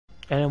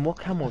And then what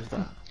camo was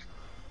that?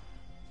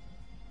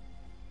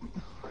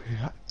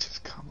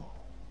 Reactive camo.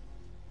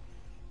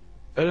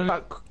 And then,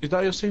 like, is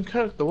that your same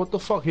character? What the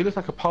fuck? He looks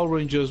like a Power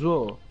Ranger as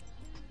well.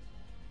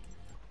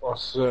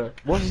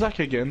 What's Zach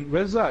again?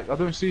 Where's Zach? I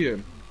don't see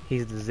him.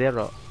 He's the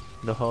Zero,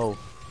 the hoe.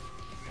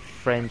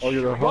 French. Oh,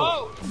 you're the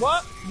hoe.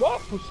 What?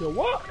 Pussy?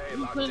 What?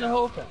 You playing the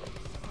whole thing?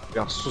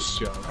 Yeah, sus,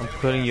 yeah. I'm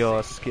putting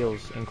your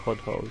skills in COD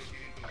hoes.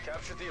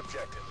 Capture the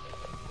objective.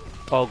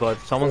 Oh god,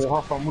 someone's. Oh,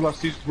 half all I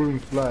see is Ruin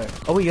fly.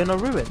 Oh wait, you're not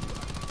ruined.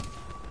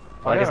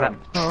 I guess am.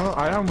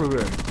 I am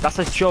ruined. That's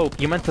a joke.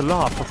 You meant to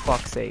laugh, for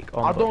fuck's sake.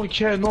 Oh, I don't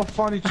care. Not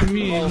funny to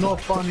me.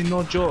 Not funny.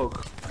 No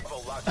joke.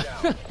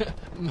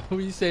 What are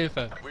you saying,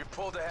 fam? We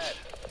pulled ahead.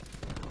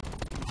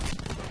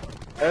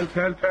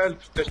 Help.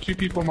 There's 2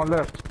 people on my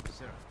left.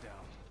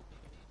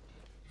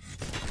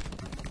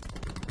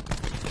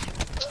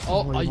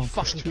 Oh, are you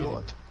fucking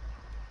kidding?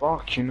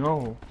 Fuck, you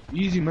know.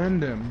 Easy man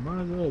them.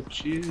 My god,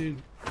 chill.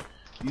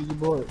 Easy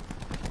boy.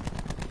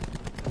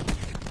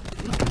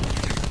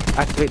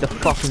 Activate the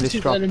fucking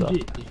disruptor.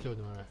 LMG. You killed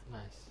him, alright.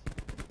 Nice.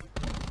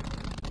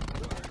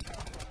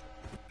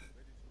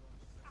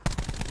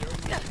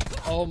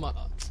 Oh my.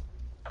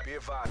 Be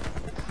advised.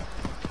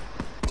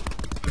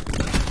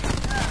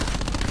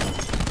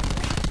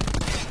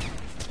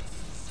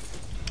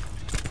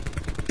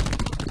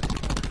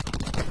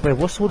 Wait,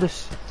 what's all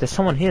this? There's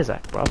someone here,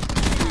 Zach, bro.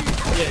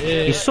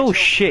 Yeah. He's so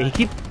shit. He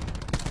keep.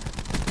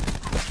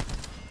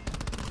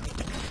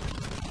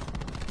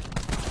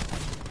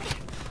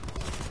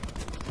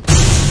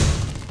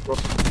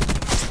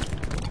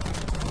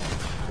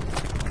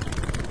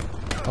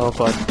 Oh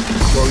god.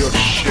 Bro, you're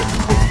shit.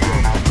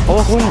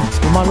 Oh wait,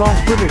 with my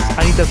last bullets,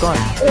 I need a gun.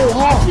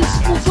 Oh, this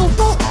is so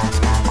fast.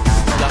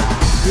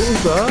 What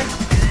was that?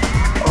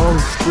 Oh,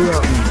 shit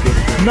at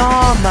me.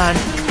 Nah, man,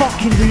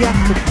 fucking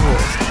reactor bro.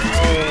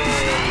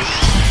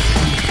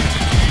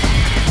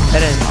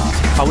 And then,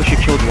 I wish you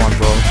killed one,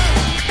 bro.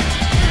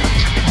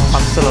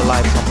 I'm still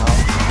alive somehow.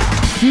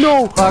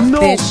 No, Fuck no.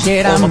 this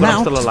shit, Oh my I'm god, I'm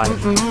out. still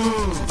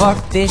alive.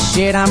 Fuck this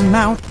shit, I'm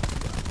out.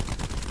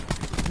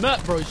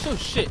 Matt, bro, you're so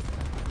shit.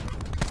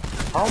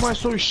 How am I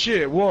so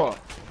shit? What?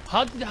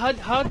 How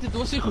did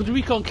what's it called?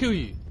 Recon kill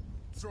you?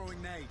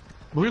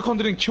 Recon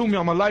didn't kill me.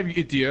 I'm alive, you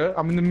idiot.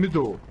 I'm in the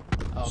middle.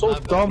 Oh, So my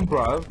bad. dumb,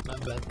 bruv. My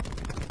bad.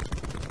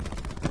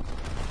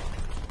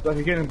 Like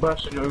you're getting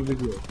bashed in your own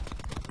video.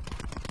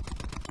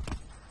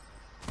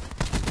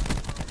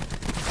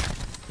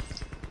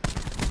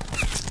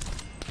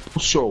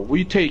 So, what are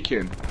you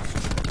taking?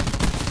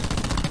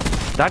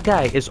 That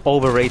guy is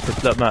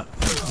overrated, look, man.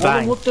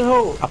 Bang. What the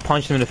hell? I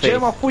punched him in the face.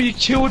 Jem, I thought you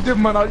killed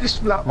him, man. I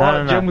just like,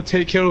 No, no. Jem will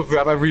take care of it,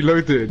 and I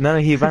reloaded. No,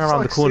 he ran around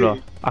the Fuck's corner.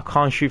 sake. I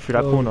can't shoot through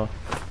that corner.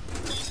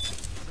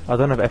 I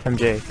don't have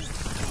FMJ.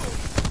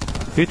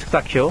 Who took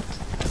that kill?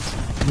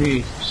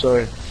 Me,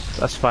 sorry.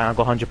 That's fine, I got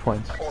 100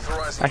 points.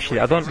 Authorizing Actually,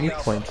 I don't need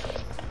Alpha. points.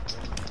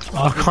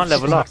 I can't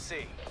level up. C.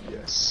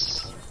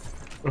 Yes.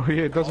 Oh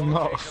yeah, it doesn't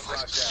matter. Locked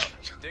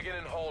down. Dig in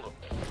and hold them.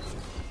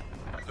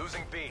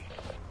 Losing B.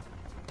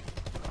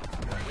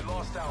 We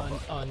lost Alpha.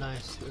 Oh,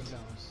 nice.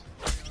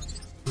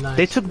 Nice.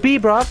 They took B,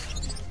 bruv.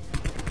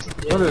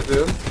 What is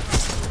it?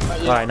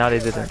 Alright, now they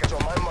didn't. Package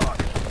on my mark.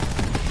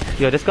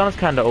 Yo, this gun is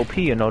kinda OP,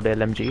 you know, the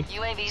LMG.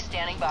 UAV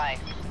standing by.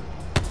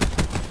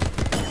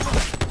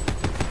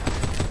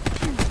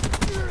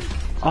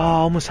 Oh, I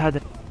almost had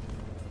it.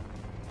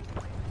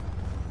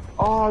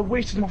 Oh, I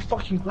wasted my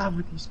fucking grab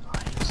with these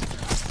guys.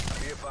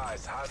 Be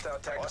advised. Hostile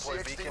tag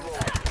deploy beacon.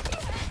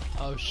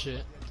 Oh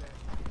shit.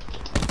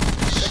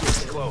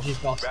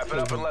 Close. Wrap it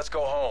up and let's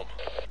go home.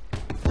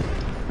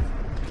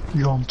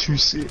 Yo, I'm too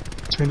sick.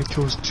 20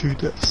 kills, 2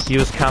 deaths. He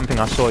was camping,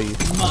 I saw you.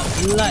 My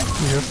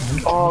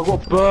life. Oh, I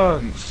got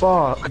burned.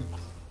 Fuck.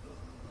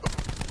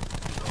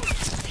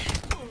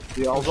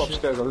 Yeah, I was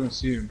upstairs. I didn't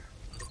see him.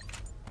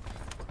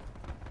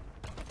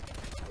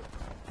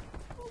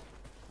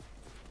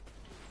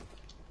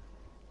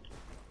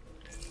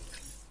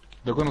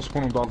 They're gonna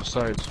spawn on the other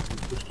side. So we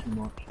push too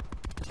much.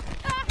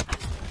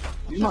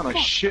 These man are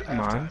shit,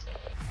 man.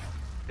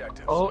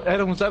 Objectives. Oh,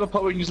 Adam, was that the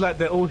part where you was like,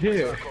 they're all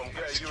here?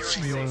 UAV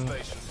safe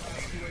station.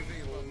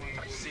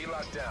 C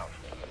locked down.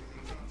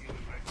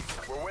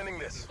 We're winning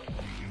this.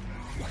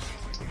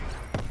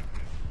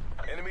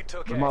 Enemy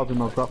took There A. might have been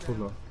no grapple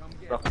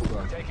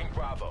guy. Taking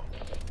Bravo.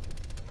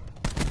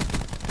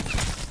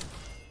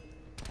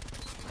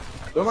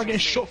 Where am I getting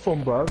shot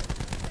from, bruv?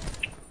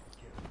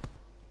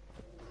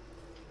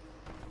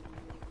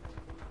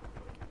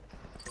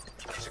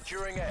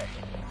 Securing A.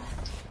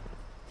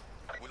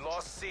 We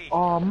lost C.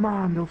 Oh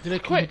man, they're Did they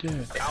quit?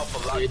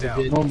 Alpha locked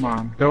down. No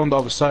man, they're on the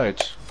other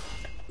side.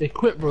 They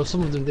quit, bro.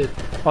 Some of them did.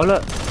 Oh,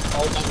 look.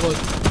 Oh my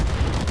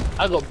god.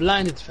 I got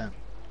blinded, fam.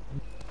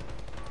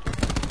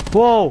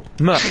 Whoa,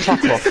 Merc,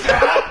 fuck off.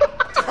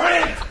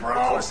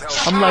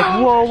 I'm like,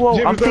 whoa,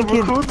 Jim, I'm is that thinking.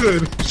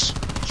 recorded?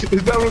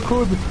 Is that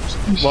recorded?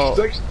 Well-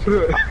 Text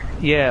to it.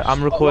 Yeah,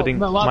 I'm recording.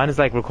 no, what? Mine is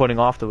like recording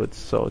afterwards,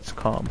 so it's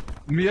calm.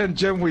 Me and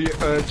Jem,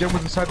 Jem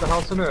was inside the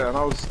house, innit? And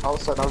I was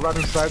outside. I ran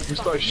inside. We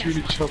started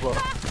shooting each other.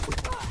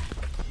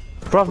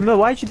 Bro, no,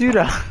 why'd you do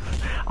that?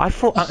 I'm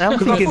Because I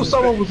thinking. thought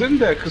someone was in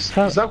there, because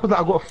Zach was like,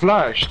 I got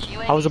flashed.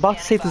 I was about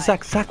to say to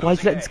Zach, why'd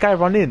you let this guy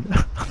run in?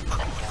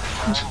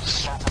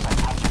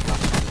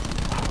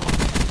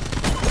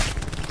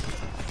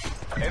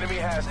 Enemy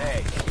has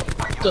A.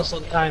 Just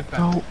on time,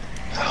 fam.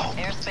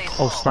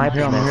 Oh,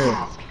 sniper I'm nest. here.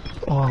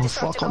 Oh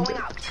fuck, I'm dead.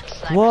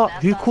 What?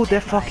 Who called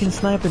their fucking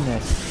sniper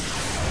nest?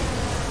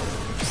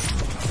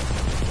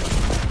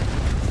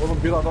 Well,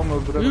 be like, I'm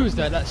over there. Who was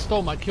that? That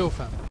stole my kill,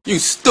 fam. You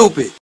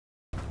stupid.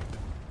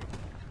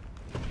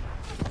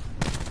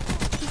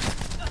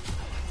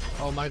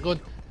 Oh my god.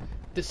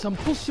 There's some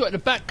pussy at the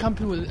back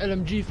camping with an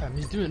LMG, fam.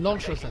 He's doing long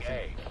shots, I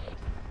think.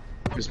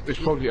 It's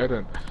probably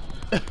Eden.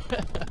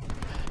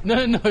 No,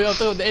 you're talking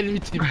about the enemy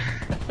team.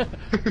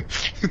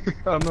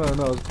 Oh, no,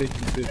 I was taking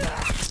this.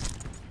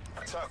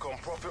 Attack on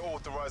profit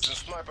authorizing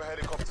sniper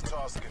helicopter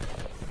tasking.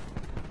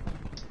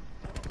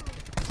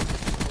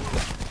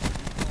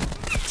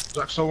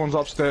 Zach, someone's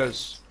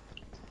upstairs.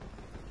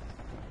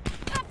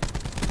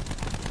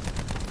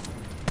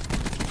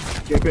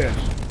 Get there.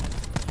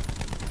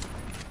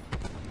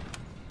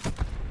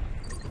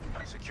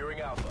 Securing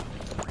Alpha.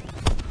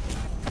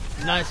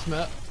 Nice,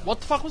 Mert. What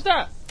the fuck was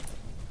that?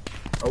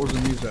 I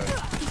wasn't you, Zach.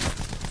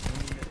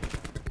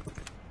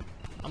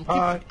 I'm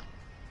Hi.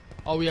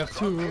 Oh, we have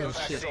 2 rooms.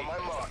 Attack Shit. is on my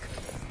mark.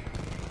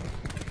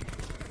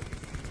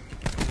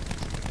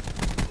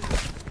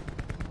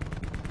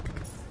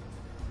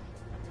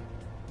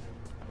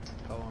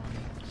 Come on.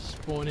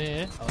 Spawn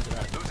here. Oh, they're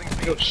right.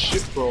 Losing Yo, B.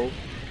 shit, bro.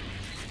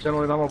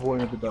 Generally, I'm a boy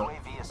in the dark.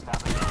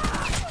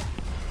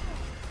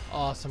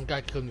 Oh, some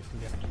guy killed me from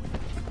there.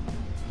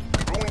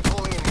 Room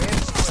pulling in main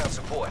square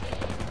support.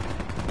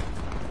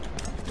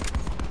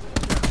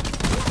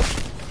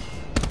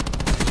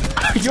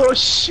 Yo,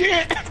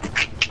 shit!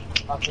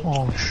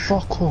 Oh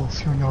fuck off,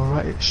 you're on your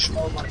right shit.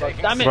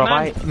 Damn it, Bro,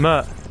 man.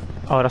 Mert.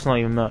 Oh, that's not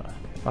even Mert.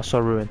 I saw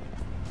Ruin.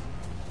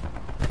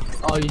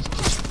 Oh, he's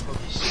just...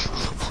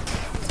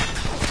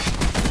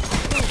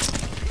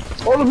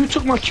 All of you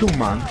took my kill,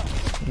 man.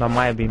 That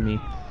might have been me.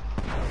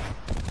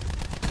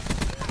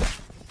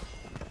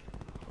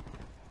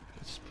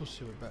 This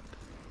pussy with back.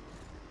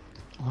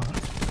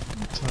 Alright,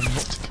 turn not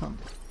to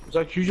camp.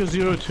 Zach, use your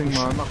zero thing,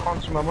 man. I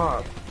can't see my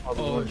map.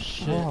 Oh,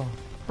 shit. Oh,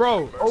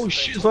 Bro. Oh,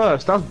 shit,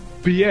 first. That's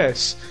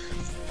BS.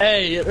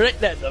 Hey, wreck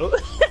that though.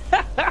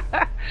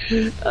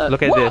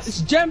 Look at What? this.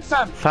 It's Gem,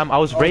 fam. Fam, I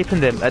was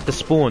raping them at the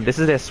spawn. This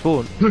is their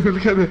spawn.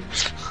 Look at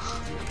this.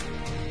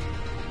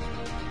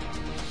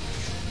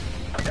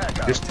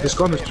 This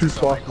gun is too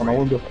fast, man. I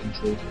won't be able to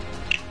control.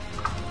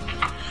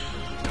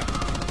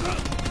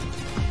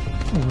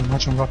 oh,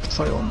 imagine rapid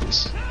fire on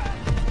this.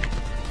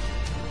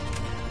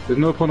 There's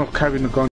no point of carrying the gun.